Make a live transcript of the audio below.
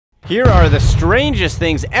Here are the strangest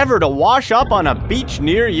things ever to wash up on a beach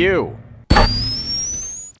near you.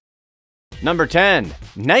 Number 10.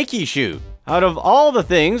 Nike shoe. Out of all the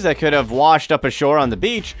things that could have washed up ashore on the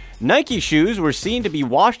beach, Nike shoes were seen to be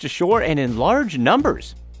washed ashore and in large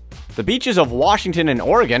numbers. The beaches of Washington and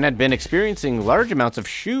Oregon had been experiencing large amounts of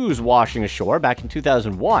shoes washing ashore back in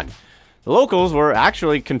 2001. The locals were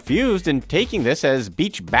actually confused in taking this as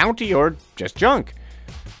beach bounty or just junk.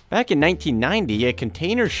 Back in 1990, a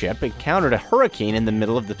container ship encountered a hurricane in the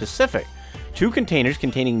middle of the Pacific. 2 containers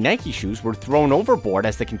containing Nike shoes were thrown overboard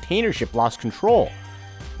as the container ship lost control.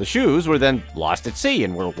 The shoes were then lost at sea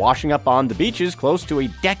and were washing up on the beaches close to a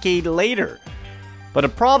decade later. But a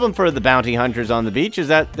problem for the bounty hunters on the beach is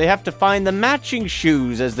that they have to find the matching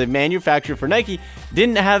shoes, as the manufacturer for Nike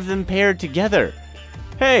didn't have them paired together.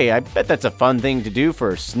 Hey, I bet that's a fun thing to do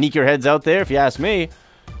for sneakerheads out there, if you ask me.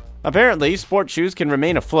 Apparently, sports shoes can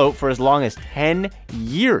remain afloat for as long as 10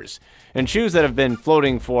 years, and shoes that have been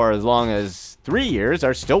floating for as long as 3 years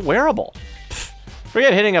are still wearable. Pfft,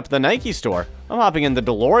 forget hitting up the Nike store. I'm hopping in the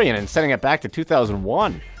DeLorean and sending it back to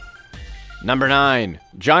 2001. Number 9.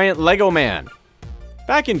 Giant Lego Man.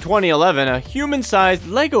 Back in 2011, a human-sized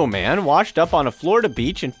Lego man washed up on a Florida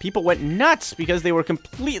beach, and people went nuts because they were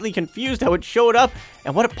completely confused how it showed up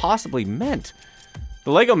and what it possibly meant.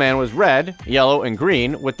 The Lego man was red, yellow, and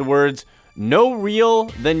green with the words, "No real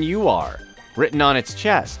than you are," written on its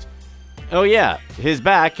chest. Oh yeah, his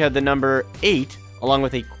back had the number 8 along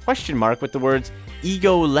with a question mark with the words,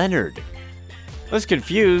 "Ego Leonard." This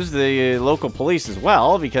confused the local police as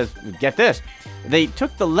well because, get this, they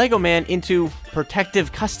took the Lego man into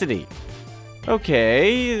protective custody.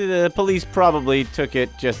 Okay, the police probably took it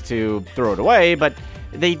just to throw it away, but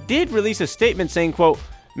they did release a statement saying, quote,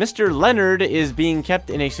 "Mr. Leonard is being kept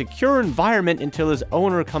in a secure environment until his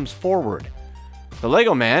owner comes forward." The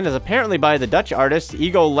Lego man is apparently by the Dutch artist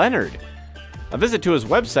Ego Leonard. A visit to his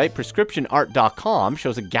website, prescriptionart.com,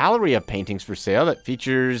 shows a gallery of paintings for sale that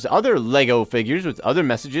features other Lego figures with other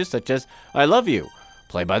messages such as, "I love you,"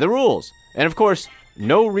 "Play by the rules," and of course,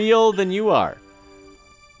 "No real than you are."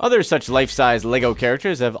 Other such life-size Lego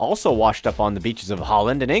characters have also washed up on the beaches of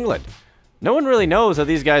Holland and England. No one really knows how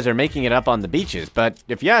these guys are making it up on the beaches, but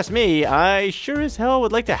if you ask me, I sure as hell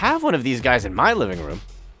would like to have one of these guys in my living room.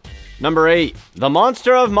 Number 8. The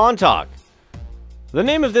Monster of Montauk. The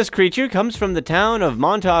name of this creature comes from the town of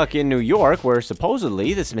Montauk in New York, where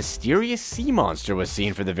supposedly this mysterious sea monster was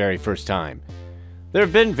seen for the very first time. There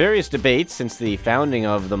have been various debates since the founding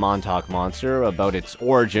of the Montauk Monster about its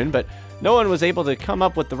origin, but no one was able to come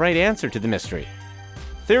up with the right answer to the mystery.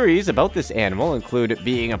 Theories about this animal include it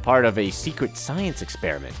being a part of a secret science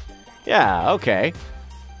experiment. Yeah, okay.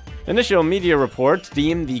 Initial media reports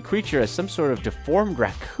deemed the creature as some sort of deformed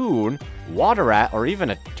raccoon, water rat, or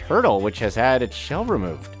even a turtle which has had its shell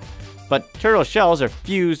removed. But turtle shells are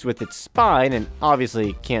fused with its spine and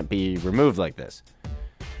obviously can't be removed like this.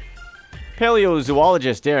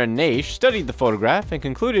 Paleozoologist Darren Naish studied the photograph and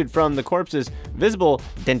concluded from the corpse's visible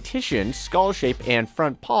dentition, skull shape, and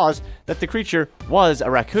front paws that the creature was a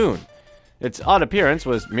raccoon. Its odd appearance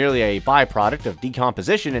was merely a byproduct of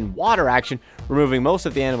decomposition and water action, removing most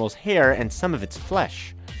of the animal's hair and some of its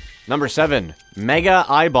flesh. Number 7. Mega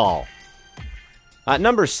Eyeball. At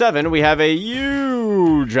number 7, we have a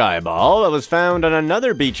huge eyeball that was found on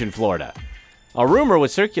another beach in Florida. A rumor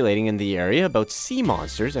was circulating in the area about sea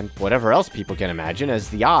monsters and whatever else people can imagine, as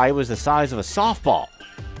the eye was the size of a softball.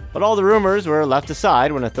 But all the rumors were left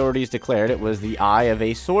aside when authorities declared it was the eye of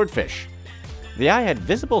a swordfish. The eye had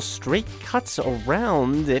visible straight cuts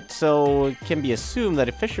around it, so it can be assumed that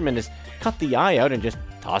a fisherman has cut the eye out and just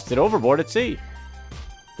tossed it overboard at sea.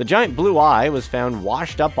 The giant blue eye was found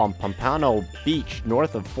washed up on Pompano Beach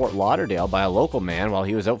north of Fort Lauderdale by a local man while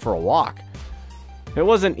he was out for a walk. It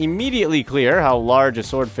wasn't immediately clear how large a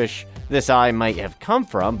swordfish this eye might have come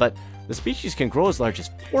from, but the species can grow as large as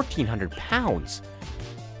 1,400 pounds.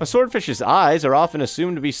 A swordfish's eyes are often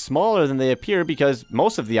assumed to be smaller than they appear because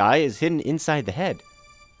most of the eye is hidden inside the head.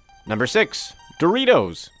 Number 6.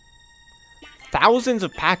 Doritos. Thousands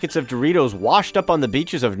of packets of Doritos washed up on the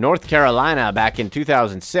beaches of North Carolina back in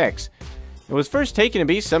 2006. It was first taken to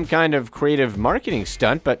be some kind of creative marketing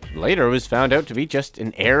stunt, but later was found out to be just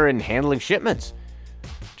an error in handling shipments.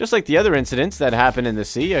 Just like the other incidents that happened in the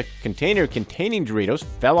sea, a container containing Doritos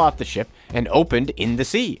fell off the ship and opened in the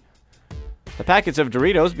sea. The packets of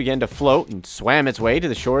Doritos began to float and swam its way to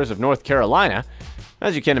the shores of North Carolina.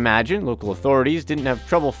 As you can imagine, local authorities didn't have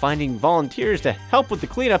trouble finding volunteers to help with the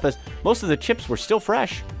cleanup, as most of the chips were still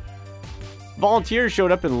fresh. Volunteers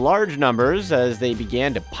showed up in large numbers as they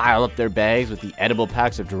began to pile up their bags with the edible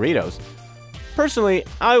packs of Doritos. Personally,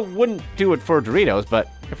 I wouldn't do it for Doritos, but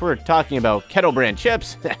if we're talking about kettle brand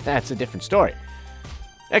chips, that's a different story.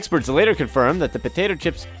 Experts later confirmed that the potato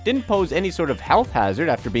chips didn't pose any sort of health hazard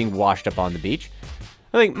after being washed up on the beach.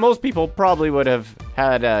 I think most people probably would have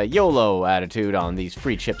had a YOLO attitude on these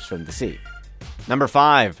free chips from the sea. Number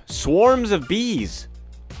 5. Swarms of bees.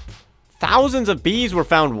 Thousands of bees were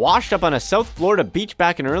found washed up on a South Florida beach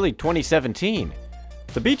back in early 2017.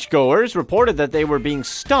 The beachgoers reported that they were being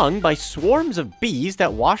stung by swarms of bees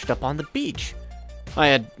that washed up on the beach. I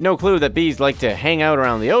had no clue that bees like to hang out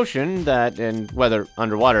around the ocean, and whether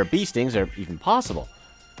underwater bee stings are even possible.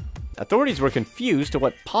 Authorities were confused to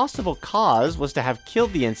what possible cause was to have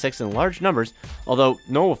killed the insects in large numbers, although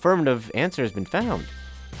no affirmative answer has been found.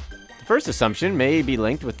 The first assumption may be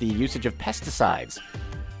linked with the usage of pesticides.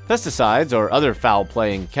 Pesticides or other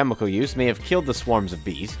foul-playing chemical use may have killed the swarms of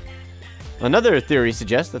bees. Another theory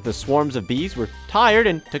suggests that the swarms of bees were tired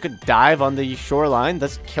and took a dive on the shoreline,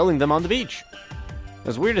 thus killing them on the beach.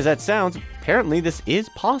 As weird as that sounds, apparently this is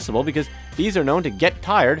possible because bees are known to get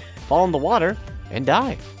tired, fall in the water, and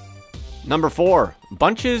die. Number 4.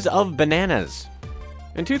 Bunches of bananas.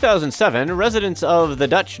 In 2007, residents of the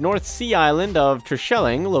Dutch North Sea island of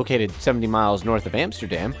Terschelling, located 70 miles north of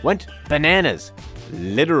Amsterdam, went bananas.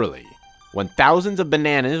 Literally. When thousands of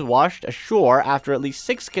bananas washed ashore after at least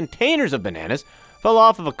 6 containers of bananas fell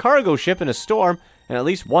off of a cargo ship in a storm and at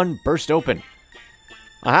least one burst open.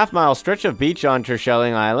 A half-mile stretch of beach on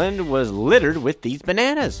Terschelling Island was littered with these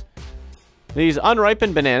bananas. These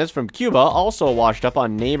unripened bananas from Cuba also washed up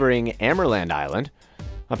on neighboring Amerland Island.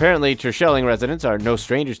 Apparently, Terschelling residents are no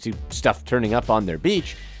strangers to stuff turning up on their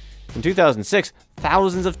beach. In 2006,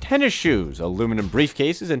 thousands of tennis shoes, aluminum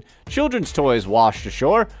briefcases, and children's toys washed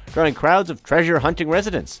ashore, drawing crowds of treasure-hunting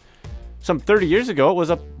residents. Some 30 years ago, it was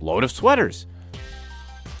a load of sweaters.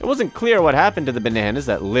 It wasn't clear what happened to the bananas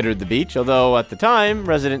that littered the beach, although at the time,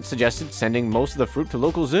 residents suggested sending most of the fruit to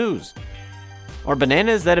local zoos. Are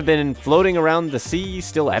bananas that have been floating around the sea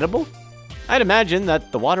still edible? I'd imagine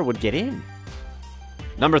that the water would get in.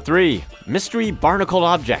 Number 3. Mystery barnacled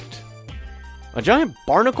object. A giant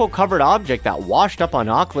barnacle-covered object that washed up on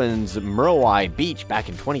Auckland's Muriwai Beach back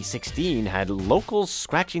in 2016 had locals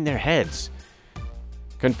scratching their heads.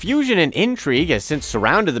 Confusion and intrigue has since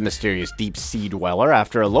surrounded the mysterious deep-sea dweller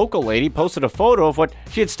after a local lady posted a photo of what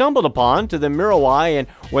she had stumbled upon to the Muriwai and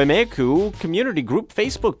Waimeku community group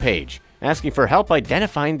Facebook page, asking for help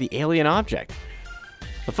identifying the alien object.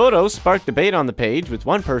 The photo sparked debate on the page, with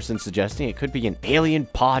one person suggesting it could be an alien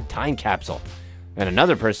pod time capsule, and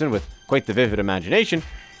another person with quite the vivid imagination,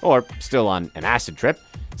 or still on an acid trip,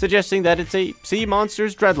 suggesting that it's a sea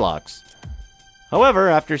monster's dreadlocks. However,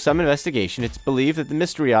 after some investigation, it's believed that the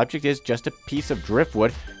mystery object is just a piece of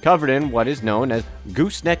driftwood covered in what is known as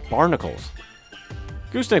gooseneck barnacles.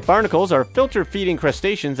 Gooseneck barnacles are filter-feeding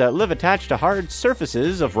crustaceans that live attached to hard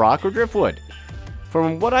surfaces of rock or driftwood.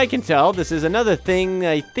 From what I can tell, this is another thing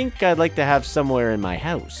I think I'd like to have somewhere in my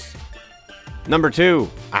house. Number 2.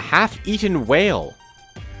 A half-eaten whale.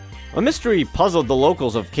 A mystery puzzled the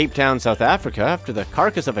locals of Cape Town, South Africa, after the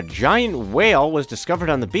carcass of a giant whale was discovered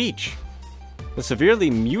on the beach. The severely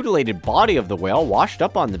mutilated body of the whale washed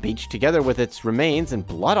up on the beach together with its remains and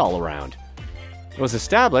blood all around. It was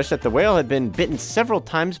established that the whale had been bitten several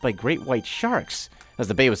times by great white sharks, as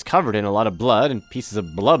the bay was covered in a lot of blood and pieces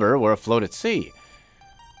of blubber were afloat at sea.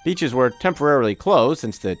 Beaches were temporarily closed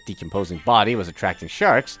since the decomposing body was attracting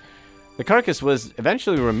sharks. The carcass was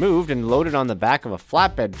eventually removed and loaded on the back of a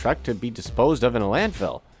flatbed truck to be disposed of in a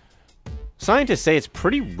landfill. Scientists say it's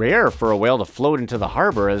pretty rare for a whale to float into the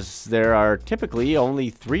harbor, as there are typically only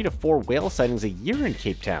 3 to 4 whale sightings a year in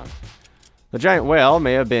Cape Town. The giant whale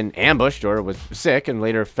may have been ambushed or was sick and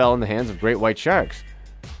later fell in the hands of great white sharks.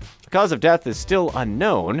 The cause of death is still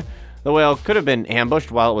unknown. The whale could have been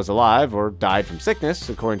ambushed while it was alive or died from sickness,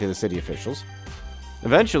 according to the city officials.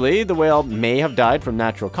 Eventually, the whale may have died from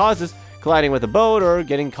natural causes, colliding with a boat or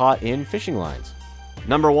getting caught in fishing lines.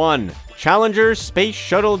 Number 1. Challenger Space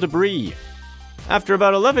Shuttle debris. After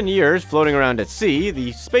about 11 years floating around at sea,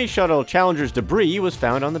 the Space Shuttle Challenger's debris was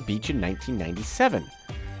found on the beach in 1997.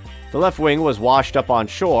 The left wing was washed up on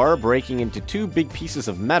shore, breaking into 2 big pieces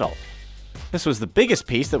of metal. This was the biggest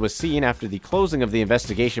piece that was seen after the closing of the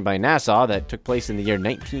investigation by NASA that took place in the year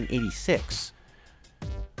 1986.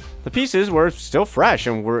 The pieces were still fresh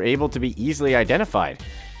and were able to be easily identified.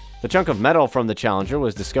 The chunk of metal from the Challenger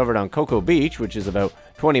was discovered on Cocoa Beach, which is about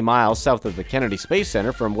 20 miles south of the Kennedy Space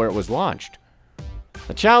Center from where it was launched.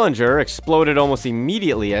 The Challenger exploded almost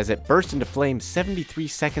immediately as it burst into flames 73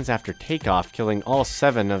 seconds after takeoff, killing all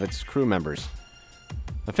 7 of its crew members.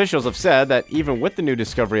 Officials have said that even with the new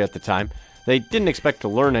discovery at the time, they didn't expect to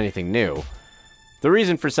learn anything new. The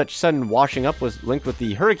reason for such sudden washing up was linked with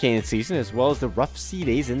the hurricane season as well as the rough sea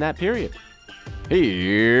days in that period.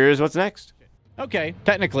 Here's what's next. Okay,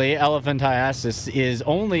 technically, elephantiasis is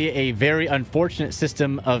only a very unfortunate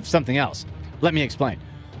system of something else. Let me explain.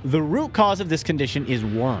 The root cause of this condition is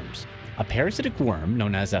worms. A parasitic worm,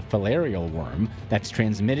 known as a filarial worm, that's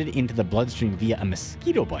transmitted into the bloodstream via a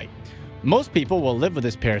mosquito bite. Most people will live with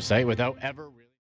this parasite without ever...